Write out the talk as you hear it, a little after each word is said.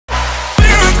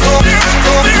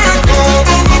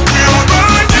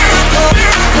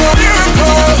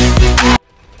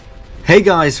Hey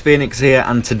guys, Phoenix here,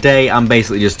 and today I'm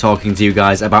basically just talking to you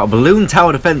guys about Balloon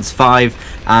Tower Defense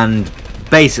 5 and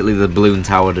basically the Balloon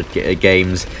Tower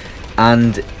games.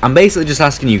 And I'm basically just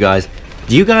asking you guys,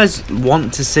 do you guys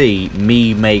want to see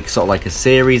me make sort of like a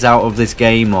series out of this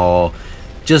game, or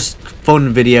just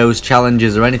fun videos,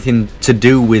 challenges, or anything to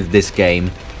do with this game?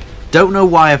 Don't know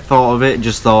why I thought of it,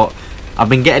 just thought I've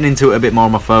been getting into it a bit more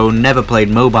on my phone, never played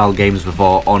mobile games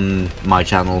before on my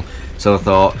channel. So I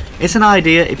thought, it's an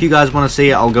idea. If you guys want to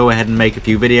see it, I'll go ahead and make a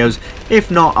few videos.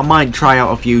 If not, I might try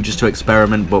out a few just to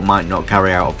experiment, but might not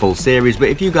carry out a full series. But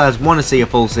if you guys want to see a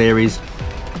full series,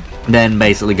 then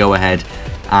basically go ahead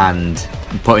and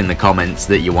put in the comments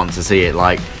that you want to see it.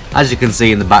 Like, as you can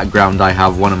see in the background, I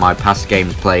have one of my past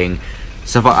games playing.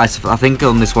 So I think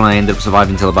on this one I ended up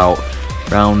surviving till about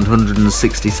around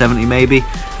 160, 70 maybe.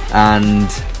 And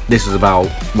this was about,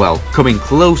 well, coming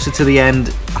closer to the end.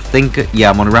 I think, yeah,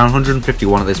 I'm on around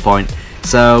 151 at this point.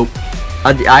 So,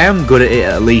 I am good at it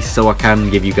at least, so I can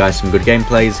give you guys some good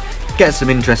gameplays, get some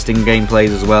interesting gameplays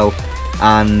as well,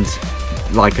 and,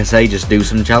 like I say, just do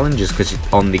some challenges, because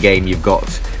on the game you've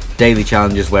got daily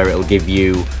challenges where it'll give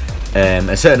you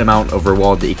a certain amount of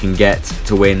reward that you can get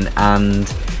to win,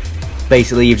 and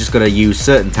basically you've just got to use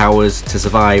certain towers to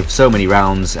survive so many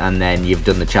rounds, and then you've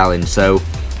done the challenge. So,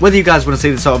 whether you guys want to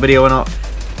see this sort of video or not,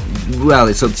 well,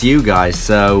 it's up to you guys.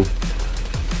 So,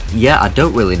 yeah, I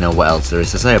don't really know what else there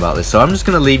is to say about this. So I'm just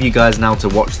going to leave you guys now to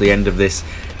watch the end of this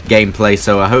gameplay.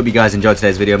 So I hope you guys enjoyed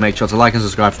today's video. Make sure to like and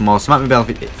subscribe for more. Smack the bell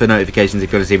for notifications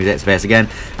if you want to see me face again.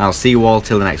 And I'll see you all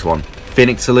till the next one.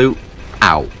 Phoenix salute,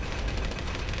 out.